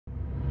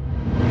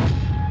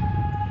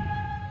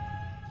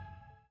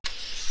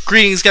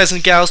Greetings, guys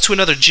and gals, to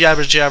another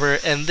Jabber Jabber,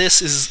 and this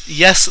is,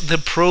 yes, the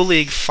Pro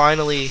League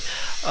finally.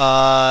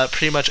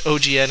 Pretty much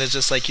OGN is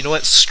just like, you know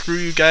what, screw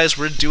you guys,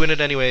 we're doing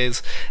it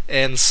anyways.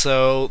 And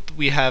so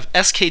we have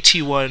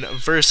SKT1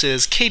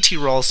 versus KT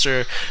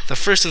Rolster, the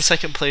first and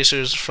second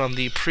placers from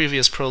the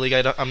previous Pro League.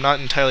 I'm not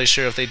entirely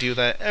sure if they do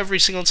that every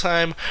single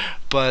time,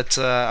 but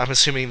I'm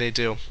assuming they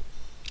do.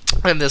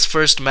 And this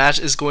first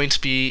match is going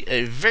to be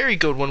a very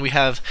good one. We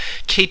have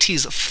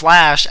KT's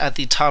Flash at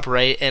the top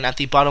right, and at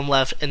the bottom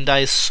left,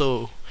 Endai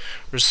So,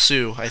 or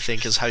Su, I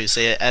think is how you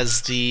say it,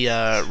 as the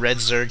red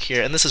Zerg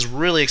here. And this is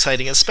really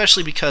exciting,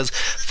 especially because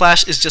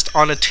Flash is just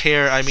on a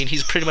tear. I mean,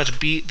 he's pretty much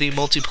beat the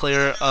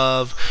multiplayer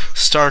of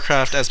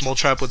StarCraft, as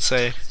Moltrap would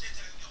say.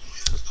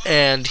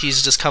 And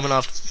he's just coming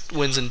off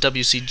wins in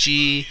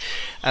WCG,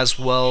 as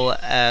well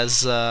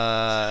as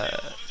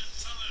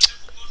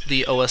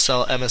the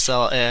OSL,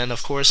 MSL, and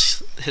of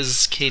course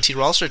his KT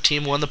Rolster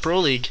team won the Pro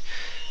League.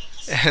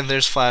 And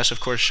there's Flash, of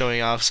course, showing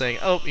off, saying,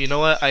 oh, you know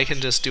what, I can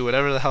just do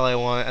whatever the hell I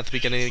want at the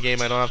beginning of the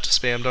game. I don't have to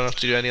spam, don't have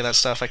to do any of that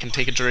stuff. I can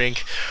take a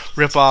drink,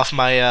 rip off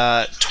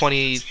my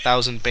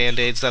 20,000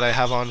 band-aids that I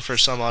have on for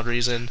some odd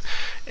reason,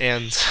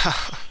 and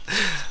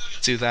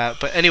do that.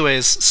 But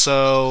anyways,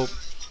 so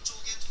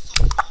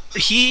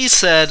he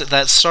said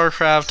that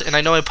StarCraft, and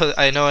I know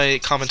I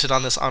commented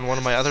on this on one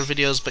of my other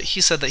videos, but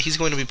he said that he's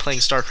going to be playing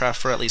StarCraft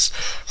for at least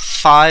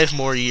 5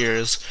 more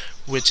years,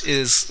 which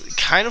is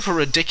kind of a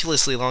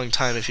ridiculously long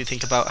time if you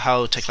think about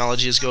how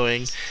technology is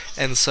going.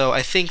 And so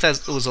I think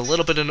that was a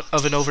little bit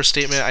of an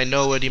overstatement. I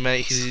know what he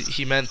meant.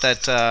 He meant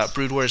that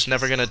Brood War is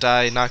never going to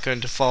die, not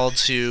going to fall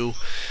to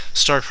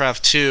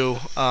StarCraft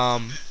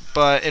 2.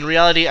 But in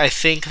reality, I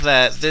think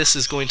that this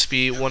is going to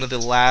be one of the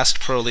last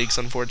Pro Leagues,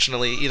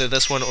 unfortunately. Either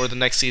this one or the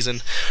next season.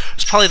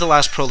 It's probably the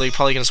last Pro League,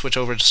 probably going to switch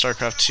over to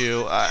StarCraft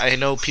 2. I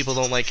know people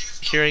don't like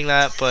hearing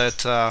that,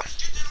 but I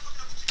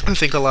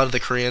think a lot of the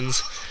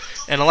Koreans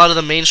and a lot of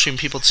the mainstream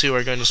people too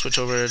are going to switch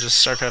over to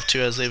StarCraft 2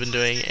 as they've been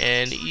doing.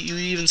 And you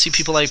even see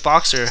people like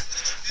Boxer,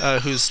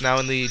 who's now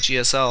in the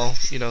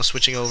GSL, you know,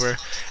 switching over.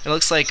 It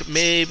looks like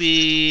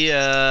maybe,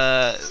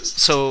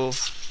 so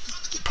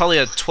probably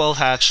a 12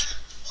 hatch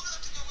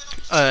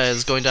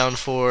is going down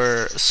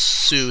for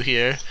Su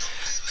here,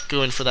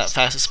 going for that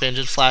fast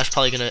expansion. Flash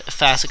probably going to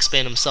fast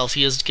expand himself.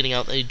 He is getting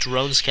out a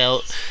drone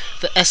scout.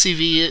 The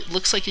SCV, it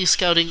looks like he's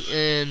scouting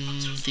in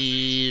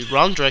the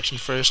wrong direction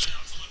first,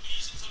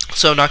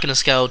 so not going to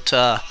scout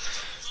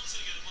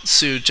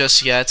Su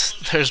just yet.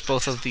 There's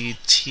both of the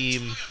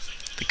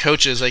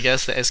coaches, I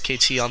guess, the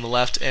SKT on the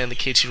left and the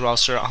KT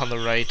Rolster on the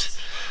right.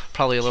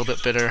 Probably a little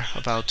bit bitter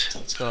about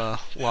the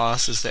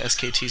loss as the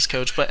SKT's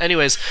coach. But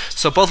anyways,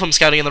 so both of them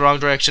scouting in the wrong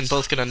direction,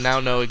 both going to now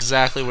know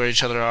exactly where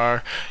each other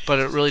are, but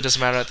it really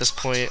doesn't matter at this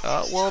point.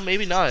 Well,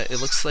 maybe not.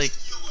 It looks like,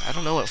 I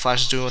don't know what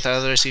Flash is doing with that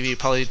other SCV,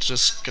 probably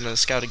just going to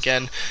scout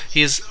again.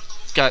 He's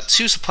got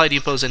 2 supply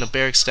depots and a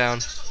barracks down.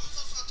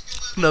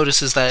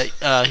 Notices that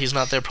he's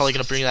not there, probably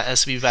going to bring that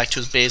SCV back to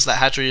his base. That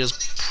hatchery is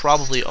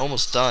probably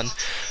almost done.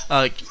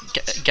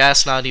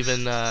 Gas not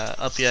even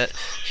up yet.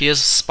 He is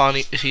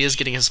spawning. He is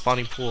getting his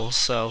spawning pool,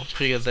 so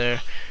pretty good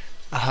there.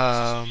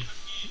 I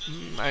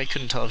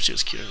couldn't tell if she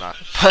was cute or not,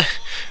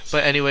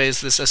 but anyways,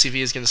 this SCV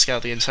is going to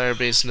scout the entire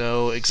base,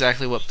 know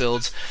exactly what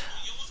builds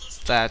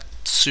that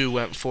Su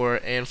went for,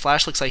 and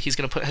Flash looks like he's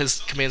going to put his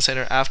command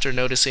center after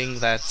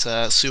noticing that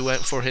Su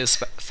went for his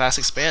fast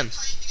expand.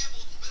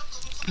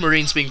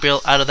 Marines being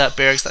built out of that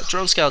barracks. That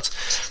drone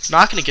scout's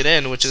not going to get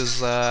in, which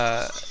is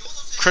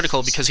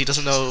critical because he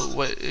doesn't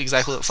know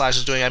exactly what Flash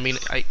is doing. I mean,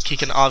 he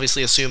can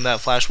obviously assume that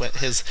Flash went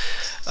his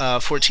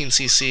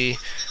 14cc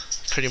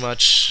pretty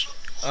much,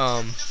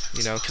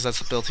 you know, because that's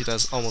the build he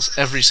does almost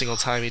every single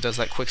time. He does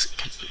that quick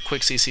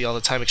CC all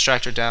the time.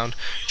 Extractor down,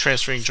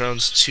 transferring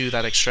drones to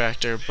that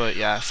extractor. But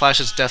yeah,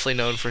 Flash is definitely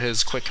known for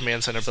his quick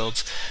command center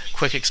builds,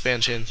 quick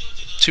expansion.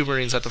 2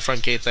 Marines at the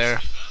front gate there.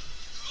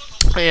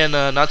 And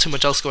not too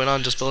much else going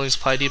on, just building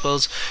supply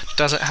depots.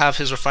 Doesn't have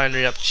his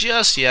refinery up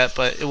just yet,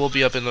 but it will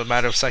be up in a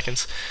matter of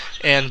seconds.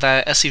 And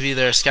that SCV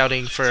there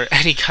scouting for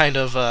any kind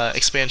of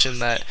expansion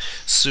that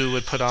Su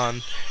would put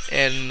on.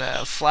 And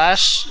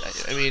Flash,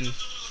 I mean,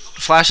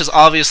 Flash is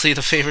obviously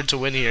the favorite to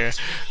win here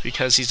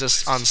because he's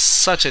just on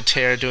such a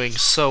tear, doing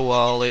so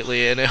well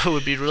lately, and it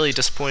would be really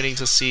disappointing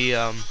to see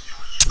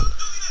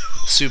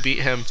Su beat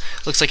him.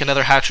 Looks like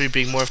another hatchery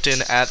being morphed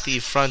in at the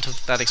front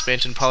of that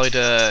expansion, probably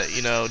to,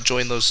 you know,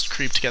 join those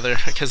creep together,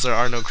 because there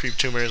are no creep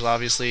tumors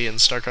obviously in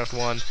StarCraft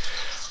 1.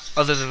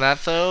 Other than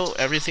that though,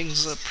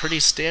 everything's pretty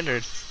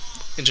standard.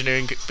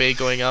 Engineering bay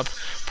going up,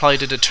 probably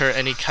to deter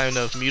any kind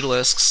of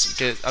mutalisks,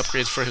 get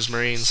upgrades for his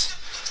Marines.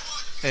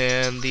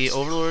 And the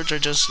overlords are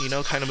just, you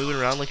know, kind of moving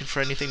around looking for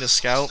anything to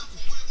scout.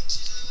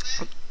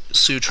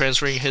 Su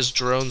transferring his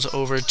drones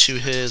over to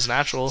his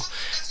natural,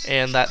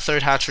 and that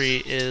third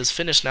hatchery is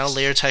finished now.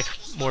 Layer tech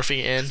morphing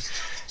in,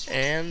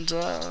 and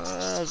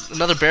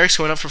another barracks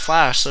going up for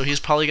Flash, so he's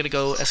probably going to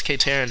go SK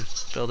Terran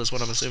build is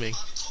what I'm assuming.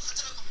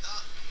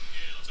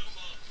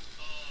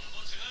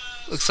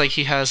 Looks like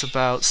he has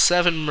about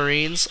 7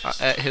 Marines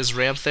at his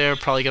ramp there.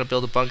 Probably going to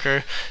build a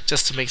bunker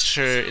just to make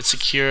sure it's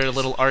secure. A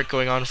little arc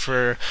going on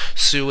for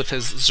Su with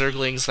his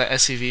Zerglings. That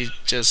SCV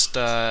just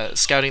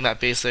scouting that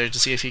base there to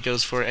see if he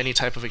goes for any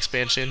type of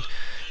expansion.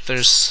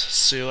 There's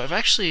Su.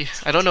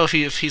 I don't know if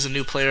he's a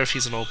new player or if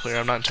he's an old player.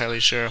 I'm not entirely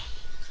sure.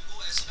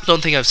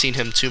 Don't think I've seen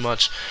him too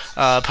much,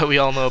 but we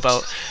all know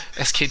about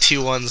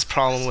SKT1's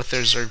problem with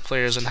their Zerg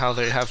players and how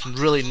they have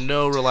really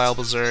no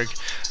reliable Zerg.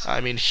 I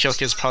mean,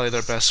 Hyuk is probably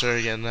their best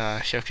Zerg,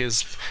 and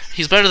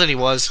he's better than he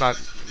was, not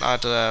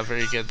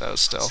very good though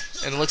still.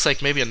 And it looks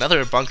like maybe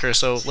another bunker,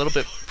 so a little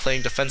bit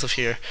playing defensive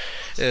here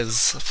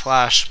is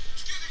Flash.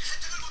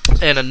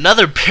 And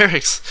another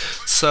barracks,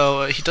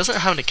 so he doesn't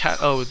have an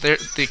academy. Oh,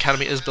 the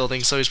academy is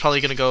building, so he's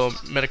probably going to go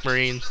Medic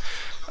Marine.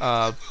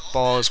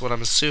 Ball is what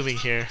I'm assuming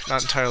here.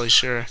 Not entirely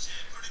sure.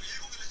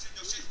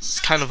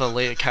 It's kind of a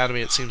late academy,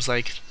 it seems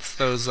like.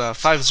 Those 5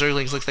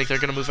 Zerglings look like they're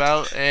gonna move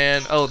out,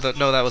 and no,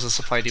 that was a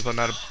supply depot,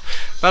 not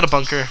a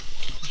bunker.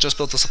 Just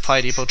built a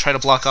supply depot. Try to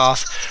block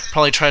off.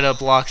 Probably try to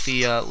block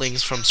the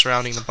Lings from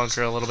surrounding the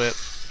bunker a little bit.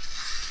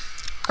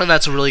 And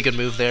that's a really good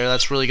move there.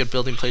 That's really good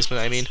building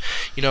placement. I mean,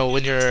 you know,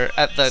 when you're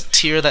at the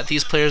tier that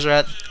these players are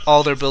at,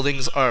 all their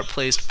buildings are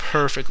placed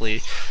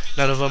perfectly.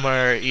 None of them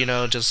are, you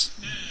know, just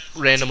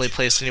randomly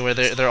placed anywhere.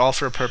 They're all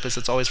for a purpose.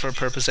 It's always for a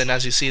purpose. And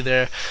as you see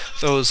there,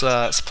 those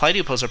supply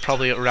depots are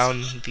probably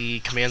around the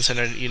command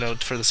center, you know,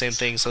 for the same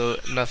thing. So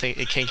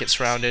it can't get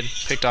surrounded,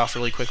 picked off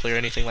really quickly or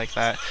anything like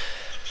that.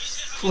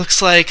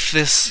 Looks like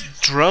this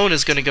drone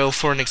is going to go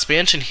for an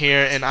expansion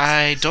here, and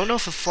I don't know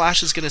if a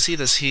Flash is going to see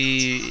this.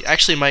 He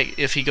actually might,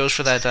 if he goes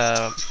for that,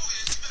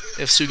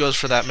 if Su goes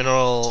for that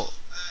mineral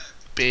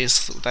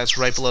base that's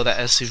right below that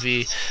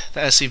SCV. The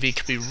SCV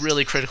could be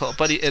really critical,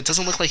 but it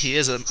doesn't look like he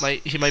is.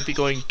 He might be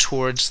going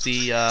towards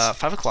the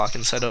 5 o'clock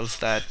instead of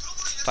that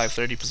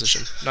 5:30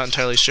 position. Not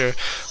entirely sure.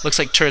 Looks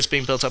like turrets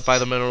being built up by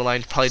the mineral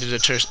line, probably to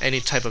deter any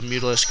type of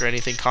Mutalisk or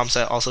anything.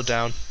 Comset also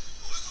down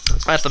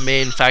at the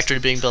main factory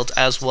being built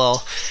as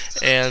well,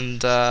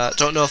 and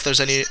don't know if there's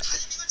any.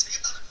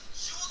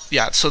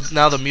 Yeah, so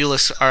now the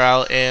Mutalisks are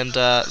out, and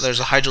there's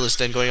a Hydralisk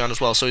den going on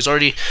as well. So he's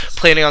already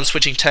planning on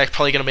switching tech.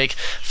 Probably gonna make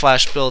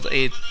Flash build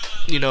a,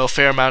 you know,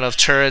 fair amount of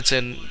turrets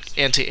and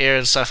anti-air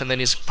and stuff, and then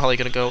he's probably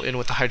gonna go in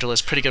with the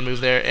Hydralisk. Pretty good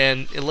move there,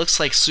 and it looks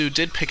like Su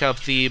did pick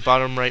up the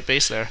bottom right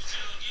base there.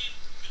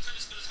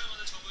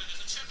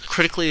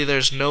 Critically,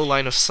 there's no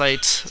line of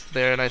sight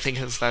there, and I think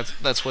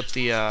that's what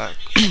the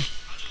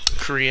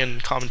Korean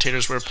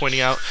commentators were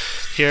pointing out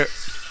here.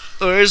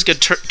 There is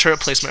good turret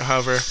placement,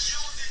 however,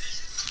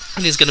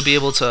 and he's going to be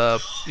able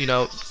to, you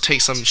know, take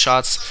some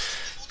shots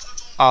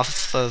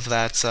off of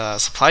that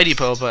supply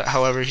depot. But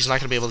however, he's not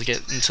going to be able to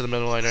get into the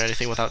middle line or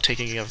anything without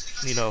taking a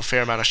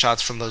fair amount of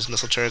shots from those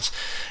missile turrets.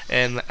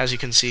 And as you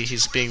can see,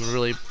 he's being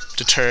really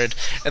deterred.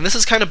 And this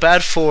is kind of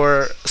bad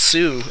for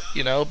Su,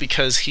 you know,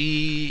 because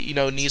he, you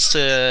know, needs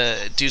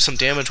to do some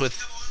damage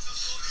with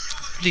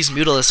these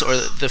Mutalisks,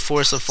 or the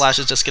force of Flash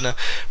is just gonna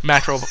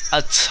macro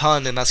a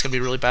ton, and that's gonna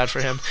be really bad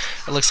for him.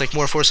 It looks like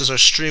more forces are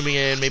streaming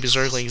in, maybe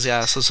Zerglings,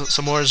 yeah. So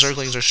some more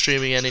Zerglings are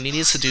streaming in, and he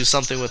needs to do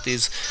something with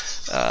these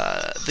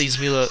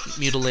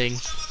mutiling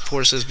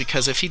forces,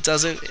 because if he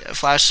doesn't,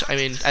 Flash, I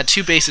mean, at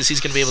 2 bases,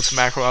 he's gonna be able to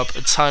macro up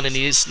a ton, and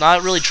he's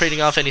not really trading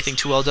off anything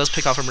too well. Does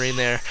pick off a Marine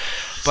there,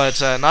 but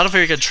not a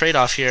very good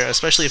trade-off here,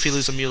 especially if you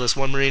lose a Mutalisk.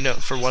 1 Marine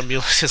for 1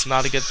 Mutalisk is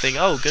not a good thing.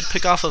 Oh, good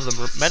pick off of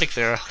the medic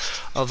there,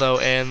 although,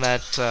 and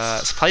that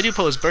supply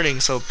depot is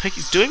burning, so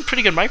doing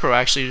pretty good micro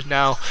actually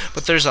now,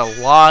 but there's a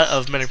lot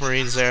of medic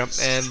Marines there,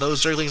 and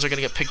those Zerglings are going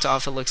to get picked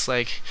off, it looks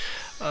like.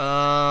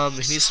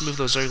 He needs to move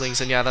those Zerglings,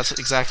 and yeah, that's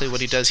exactly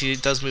what he does. He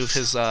does move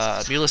his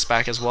Mutalisk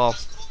back as well.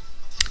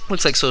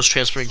 Looks like So's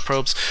transferring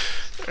drones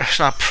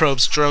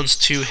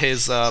to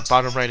his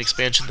bottom right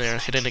expansion there,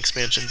 hidden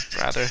expansion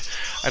rather.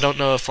 I don't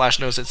know if Flash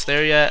knows it's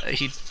there yet.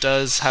 He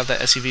does have that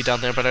SUV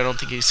down there, but I don't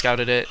think he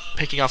scouted it.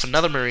 Picking off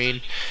another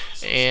Marine,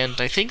 and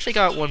I think they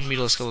got 1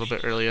 Mutalisk a little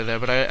bit earlier there,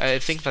 but I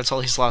think that's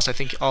all he's lost. I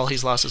think all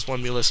he's lost is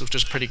 1 Mutalisk, which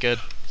is pretty good.